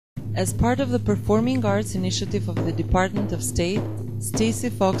As part of the Performing Arts Initiative of the Department of State, Stacey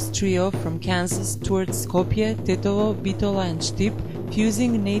Fox Trio from Kansas toured Skopje, Tetovo, Bitola and Štip,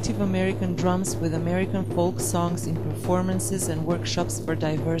 fusing Native American drums with American folk songs in performances and workshops for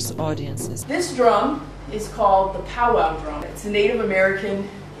diverse audiences. This drum is called the powwow drum. It's a Native American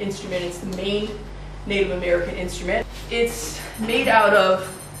instrument. It's the main Native American instrument. It's made out of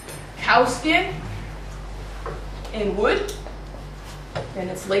cow skin and wood, and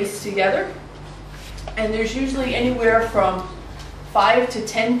it's laced together. And there's usually anywhere from 5 to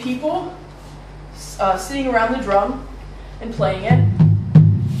 10 people sitting around the drum and playing it,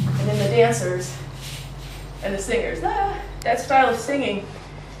 and then the dancers and the singers. That style of singing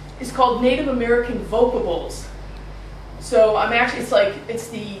is called Native American vocables. So it's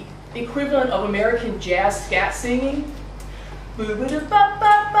the equivalent of American jazz scat singing.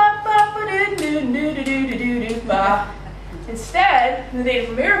 Instead, the Native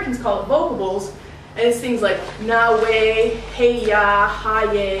Americans call it vocables, and it's things like na way, hey ya, ha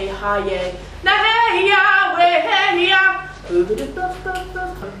ye, na hey ya, way, hey ya.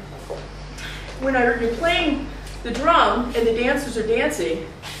 When you're playing the drum and the dancers are dancing,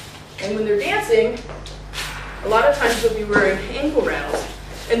 and when they're dancing, a lot of times they'll be wearing ankle rattles.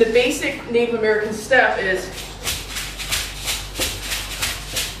 And the basic Native American step is,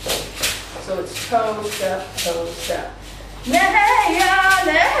 so it's toe, step, toe, step. Neheya,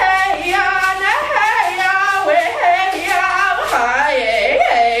 neheya, neheya, weheya,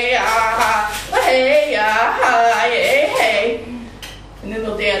 weheya, hey. And then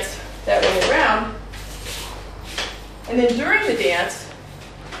they'll dance that way around. And then during the dance,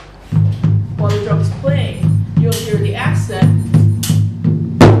 while the drum is playing, you'll hear the accent.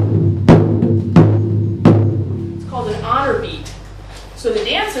 It's called an honor beat. So the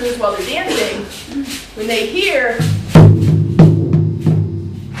dancers, while they're dancing, when they hear,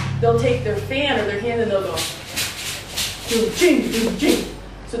 they'll take their fan or their hand and they'll go, doo-jing, doo-jing.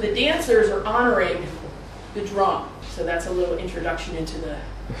 So the dancers are honoring the drum. So that's a little introduction into the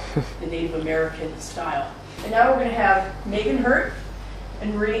Native American style. And now we're going to have Megan Hurt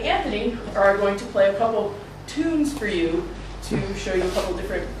and Maria Anthony are going to play a couple tunes for you to show you a couple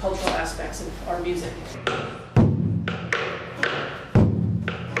different cultural aspects of our music.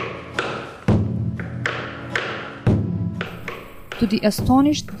 To the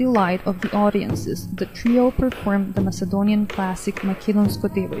astonished delight of the audiences, the trio performed the Macedonian classic Makedonsko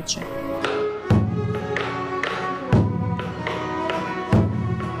devojče.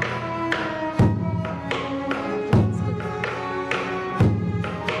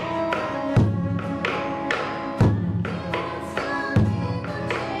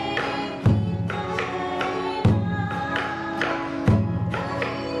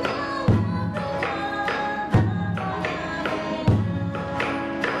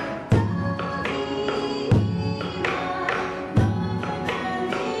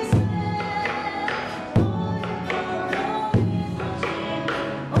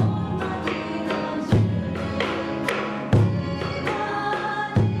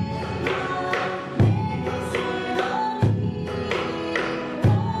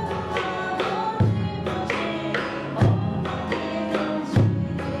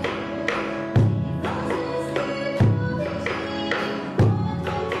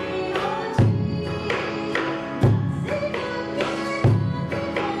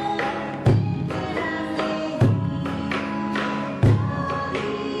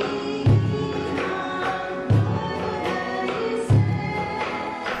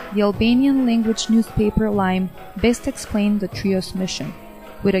 The Albanian language newspaper Lime best explained the trio's mission.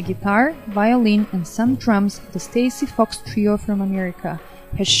 With a guitar, violin and some drums, the Stacey Fox Trio from America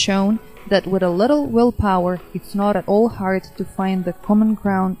has shown that with a little willpower, it's not at all hard to find the common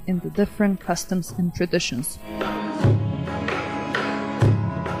ground in the different customs and traditions.